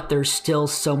 but there's still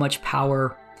so much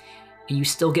power. And you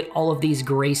still get all of these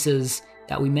graces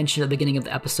that we mentioned at the beginning of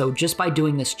the episode just by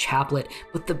doing this chaplet.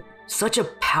 But such a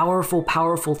powerful,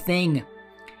 powerful thing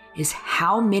is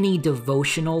how many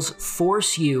devotionals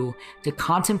force you to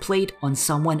contemplate on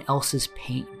someone else's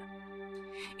pain.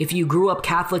 If you grew up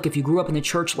Catholic, if you grew up in the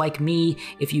church like me,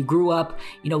 if you grew up,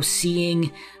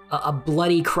 seeing a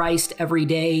bloody Christ every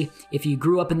day, if you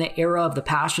grew up in the era of the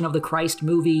Passion of the Christ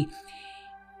movie,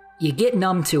 you get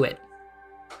numb to it.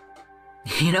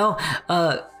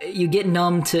 You get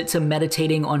numb to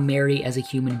meditating on Mary as a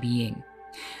human being.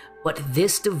 But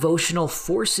this devotional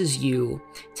forces you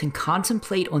to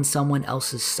contemplate on someone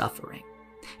else's suffering,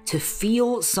 to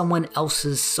feel someone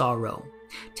else's sorrow,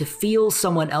 to feel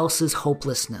someone else's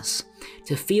hopelessness,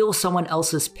 to feel someone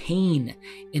else's pain.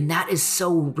 And that is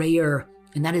so rare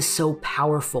and that is so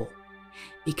powerful.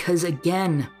 Because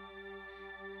again,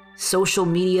 social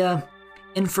media,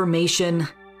 information,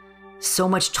 so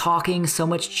much talking, so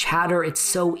much chatter. It's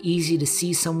so easy to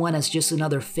see someone as just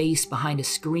another face behind a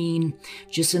screen,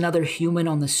 just another human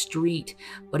on the street.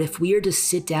 But if we are to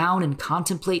sit down and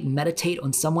contemplate and meditate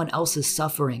on someone else's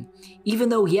suffering, even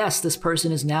though, yes, this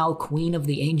person is now Queen of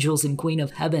the Angels and Queen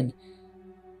of Heaven,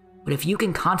 but if you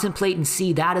can contemplate and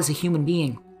see that as a human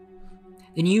being,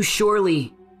 then you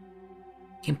surely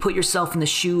can put yourself in the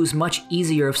shoes much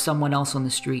easier of someone else on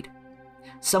the street,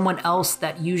 someone else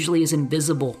that usually is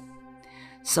invisible,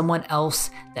 someone else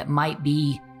that might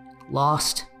be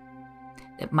lost,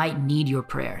 that might need your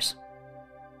prayers.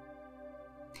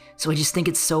 So I just think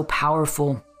it's so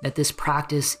powerful that this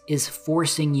practice is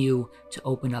forcing you to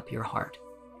open up your heart.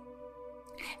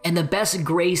 And the best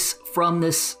grace from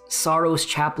this Sorrows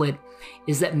Chaplet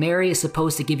is that Mary is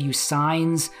supposed to give you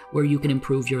signs where you can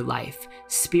improve your life,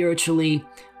 spiritually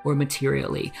or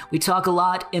materially. We talk a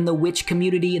lot in the witch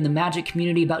community, in the magic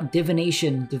community, about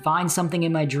divination. Divine something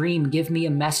in my dream, give me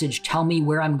a message, tell me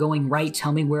where I'm going right,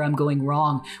 tell me where I'm going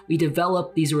wrong. We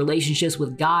develop these relationships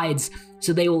with guides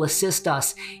so they will assist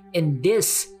us. And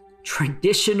this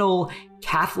traditional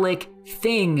Catholic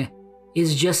thing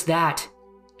is just that.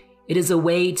 It is a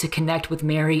way to connect with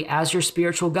Mary as your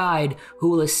spiritual guide who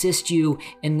will assist you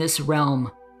in this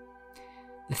realm,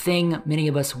 the thing many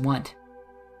of us want.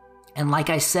 And like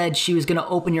I said, she was going to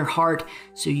open your heart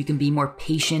so you can be more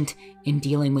patient in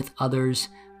dealing with others,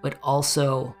 but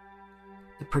also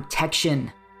the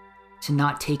protection to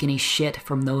not take any shit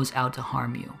from those out to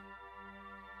harm you.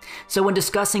 So when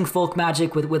discussing folk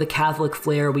magic with a Catholic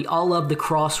flair, we all love the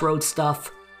crossroads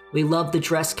stuff. We love the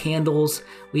dress candles.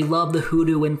 We love the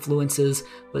hoodoo influences,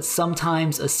 but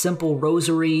sometimes a simple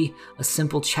rosary, a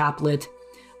simple chaplet,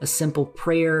 a simple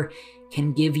prayer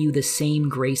can give you the same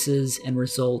graces and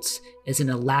results as an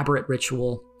elaborate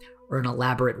ritual or an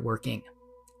elaborate working.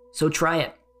 So try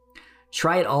it.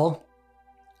 Try it all.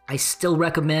 I still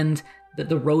recommend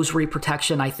the rosary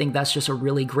protection. I think that's just a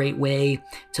really great way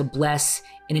to bless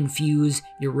and infuse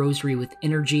your rosary with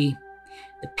energy.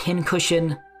 The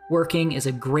pincushion working is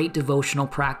a great devotional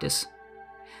practice.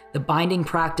 The binding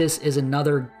practice is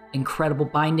another incredible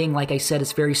binding. Like I said,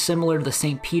 it's very similar to the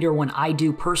St. Peter one I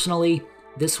do personally.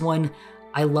 This one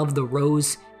I love the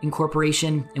rose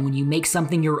incorporation, and when you make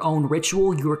something your own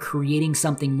ritual, you're creating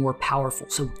something more powerful.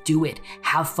 So do it.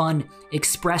 Have fun.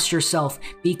 Express yourself.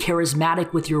 Be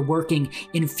charismatic with your working.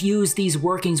 Infuse these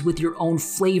workings with your own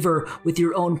flavor, with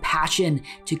your own passion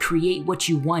to create what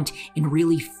you want and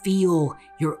really feel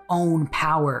your own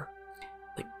power.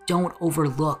 But don't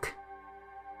overlook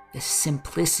the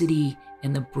simplicity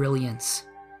and the brilliance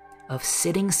of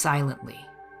sitting silently,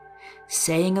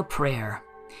 saying a prayer,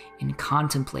 and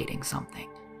contemplating something.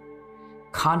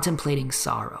 Contemplating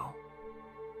sorrow,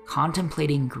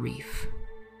 contemplating grief,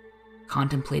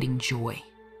 contemplating joy,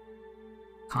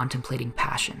 contemplating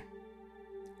passion,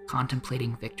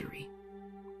 contemplating victory.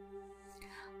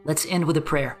 Let's end with a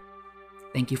prayer.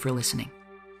 Thank you for listening.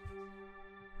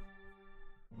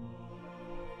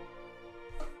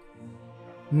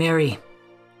 Mary,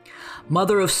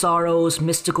 Mother of Sorrows,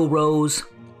 mystical rose,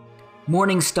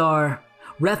 morning star,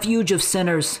 refuge of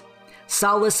sinners,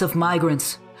 solace of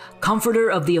migrants, comforter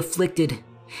of the afflicted,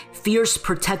 fierce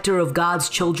protector of God's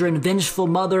children, vengeful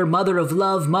mother, mother of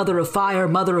love, mother of fire,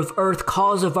 mother of earth,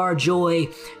 cause of our joy,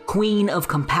 queen of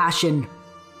compassion,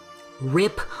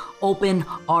 rip open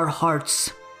our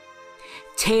hearts.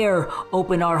 Tear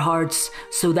open our hearts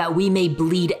so that we may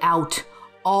bleed out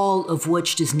all of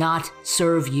which does not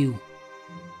serve you.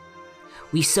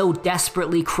 We so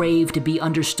desperately crave to be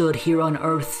understood here on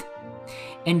earth,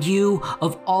 and you,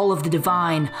 of all of the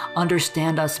divine,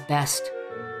 understand us best.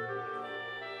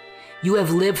 You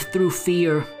have lived through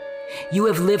fear. You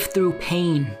have lived through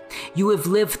pain. You have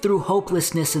lived through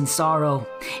hopelessness and sorrow.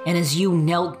 And as you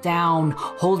knelt down,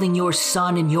 holding your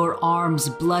son in your arms,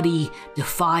 bloody,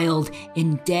 defiled,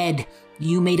 and dead,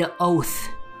 you made an oath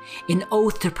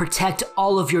to protect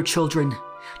all of your children,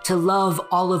 to love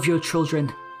all of your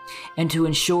children, and to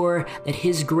ensure that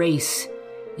His grace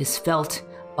is felt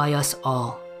by us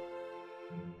all.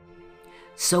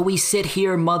 So we sit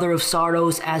here, Mother of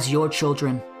Sorrows, as your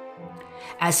children,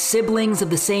 as siblings of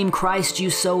the same Christ you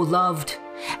so loved,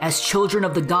 as children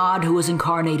of the God who was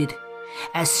incarnated,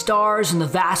 as stars in the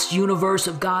vast universe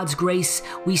of God's grace.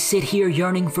 We sit here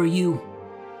yearning for you,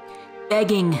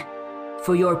 begging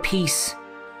for your peace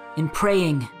and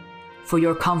praying for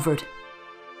your comfort.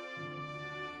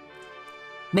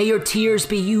 May your tears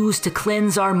be used to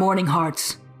cleanse our mourning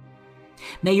hearts.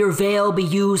 May your veil be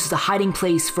used as a hiding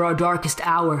place for our darkest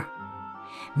hour.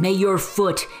 May your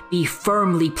foot be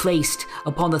firmly placed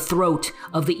upon the throat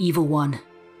of the evil one.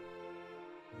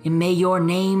 And may your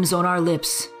names on our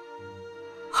lips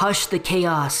hush the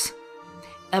chaos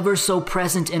ever so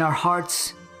present in our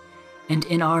hearts and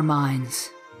in our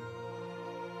minds.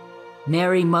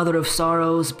 Mary, Mother of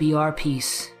Sorrows, be our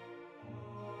peace.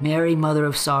 Mary, Mother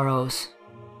of Sorrows,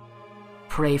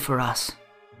 pray for us.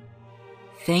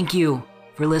 Thank you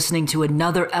for listening to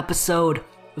another episode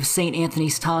of St.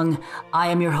 Anthony's Tongue. I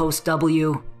am your host,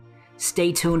 W.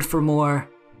 Stay tuned for more.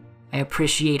 I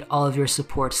appreciate all of your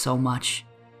support so much.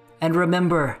 And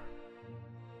remember,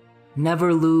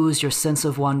 never lose your sense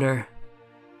of wonder.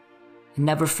 And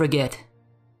never forget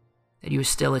that you're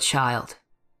still a child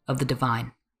of the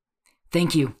divine.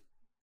 Thank you.